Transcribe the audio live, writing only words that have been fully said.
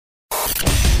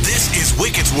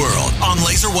Wickett's World on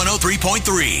Laser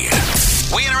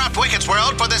 103.3. We interrupt Wickett's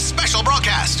World for this special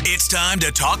broadcast. It's time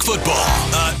to talk football.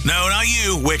 No, not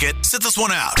you, Wickett. Sit this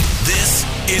one out. This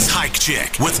is Hike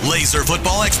Chick with laser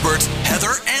football experts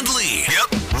Heather and Leigh. Yep,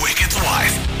 Wickett's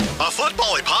wife. A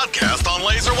football-y podcast on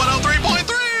Laser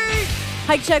 103.3.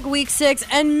 Hike Check Week 6,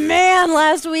 and man,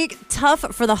 last week, tough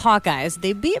for the Hawkeyes.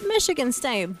 They beat Michigan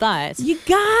State, but you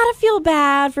gotta feel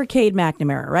bad for Cade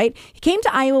McNamara, right? He came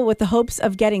to Iowa with the hopes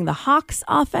of getting the Hawks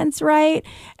offense right,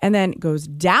 and then goes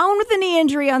down with a knee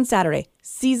injury on Saturday.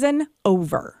 Season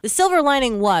over. The silver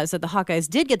lining was that the Hawkeyes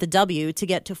did get the W to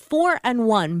get to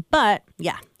 4-1, but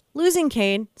yeah. Losing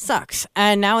Cade sucks,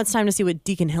 and now it's time to see what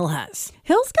Deacon Hill has.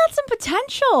 Hill's got some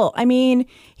potential. I mean,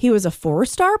 he was a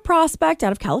 4-star prospect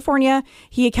out of California.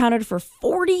 He accounted for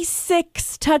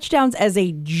 46 touchdowns as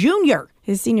a junior.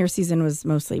 His senior season was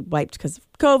mostly wiped because of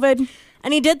COVID.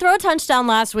 And he did throw a touchdown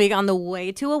last week on the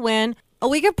way to a win. A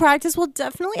week of practice will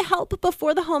definitely help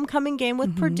before the homecoming game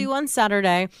with Purdue on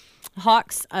Saturday.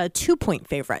 Hawks, a 2-point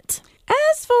favorite.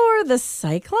 As for the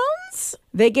Cyclones,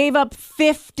 they gave up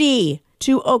 50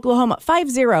 to Oklahoma.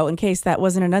 5-0, in case that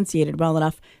wasn't enunciated well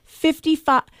enough.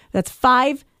 55. That's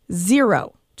 5-0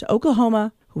 to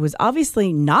Oklahoma, who was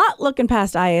obviously not looking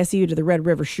past ISU to the Red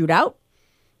River shootout.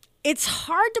 It's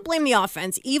hard to blame the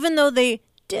offense, even though they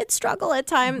did struggle at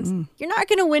times. You're not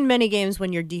going to win many games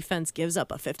when your defense gives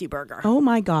up a 50 burger. Oh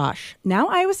my gosh. Now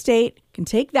Iowa State can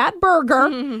take that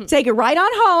burger, take it right on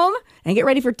home, and get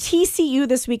ready for TCU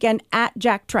this weekend at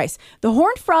Jack Trice. The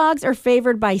Horned Frogs are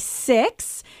favored by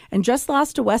 6 and just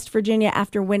lost to West Virginia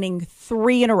after winning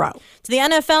 3 in a row. To the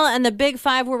NFL and the Big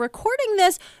Five, we're recording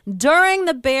this during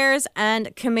the Bears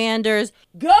and Commanders.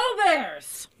 Go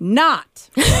Bears! Not.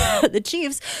 The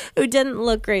Chiefs, who didn't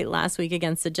look great last week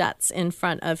against the Jets in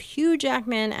front of Hugh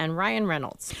Jackman and Ryan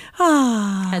Reynolds.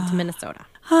 Head to Minnesota.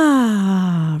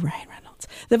 Ryan Reynolds.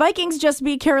 The Vikings just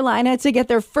beat Carolina to get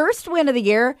their first win of the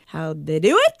year. How'd they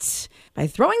do it? By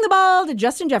throwing the ball to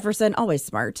Justin Jefferson, always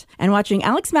smart, and watching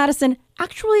Alex Madison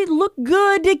actually look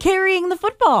good carrying the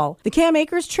football. The Cam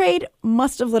Akers trade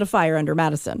must have lit a fire under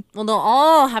Madison. Well, they'll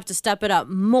all have to step it up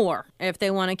more if they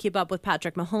want to keep up with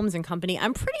Patrick Mahomes and company.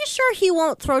 I'm pretty sure he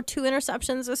won't throw 2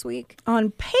 interceptions this week.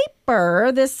 On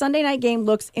paper, this Sunday night game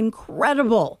looks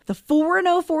incredible. The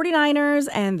 4-0 49ers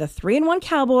and the 3-1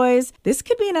 Cowboys. This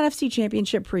could be an NFC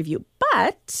Championship preview,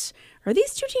 but are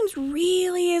these two teams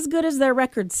really as good as their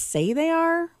records say they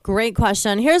are? Great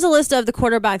question. Here's a list of the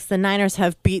quarterbacks the Niners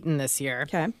have beaten this year.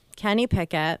 Okay. Kenny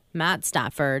Pickett, Matt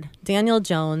Stafford, Daniel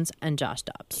Jones, and Josh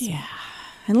Dobbs. Yeah.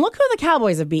 And look who the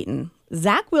Cowboys have beaten.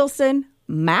 Zach Wilson,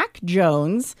 Mac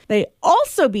Jones. They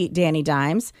also beat Danny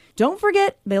Dimes. Don't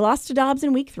forget, they lost to Dobbs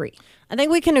in week 3. I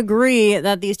think we can agree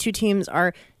that these two teams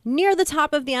are near the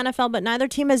top of the NFL, but neither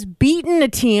team has beaten a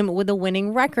team with a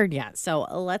winning record yet. So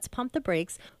let's pump the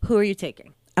brakes. Who are you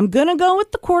taking? I'm going to go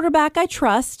with the quarterback I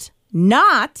trust,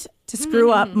 not to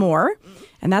screw up more,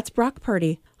 and that's Brock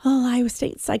Purdy. Oh, Iowa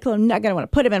State Cyclone, I'm not going to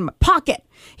want to put him in my pocket.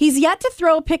 He's yet to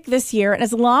throw a pick this year, and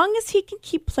as long as he can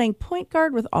keep playing point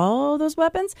guard with all those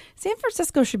weapons, San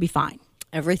Francisco should be fine.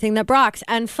 Everything that Brock's.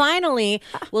 And finally,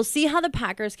 we'll see how the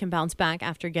Packers can bounce back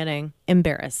after getting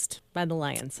embarrassed by the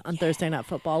Lions on Thursday Night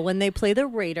Football when they play the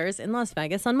Raiders in Las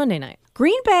Vegas on Monday night.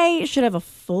 Green Bay should have a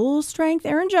full-strength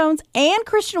Aaron Jones and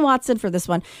Christian Watson for this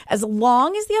one. As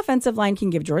long as the offensive line can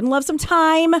give Jordan Love some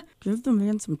time, give the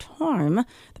man some time,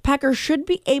 the Packers should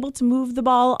be able to move the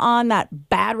ball on that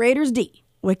bad Raiders D.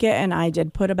 Wickett and I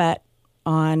did put a bet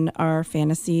on our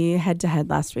fantasy head-to-head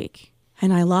last week.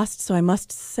 And I lost, so I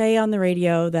must say on the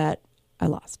radio that I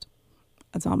lost.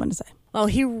 That's all I'm going to say. Well,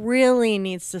 he really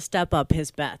needs to step up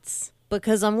his bets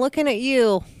because I'm looking at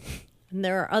you and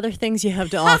there are other things you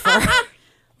have to offer.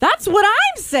 That's what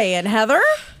I'm saying, Heather.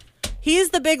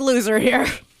 He's the big loser here.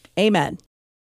 Amen.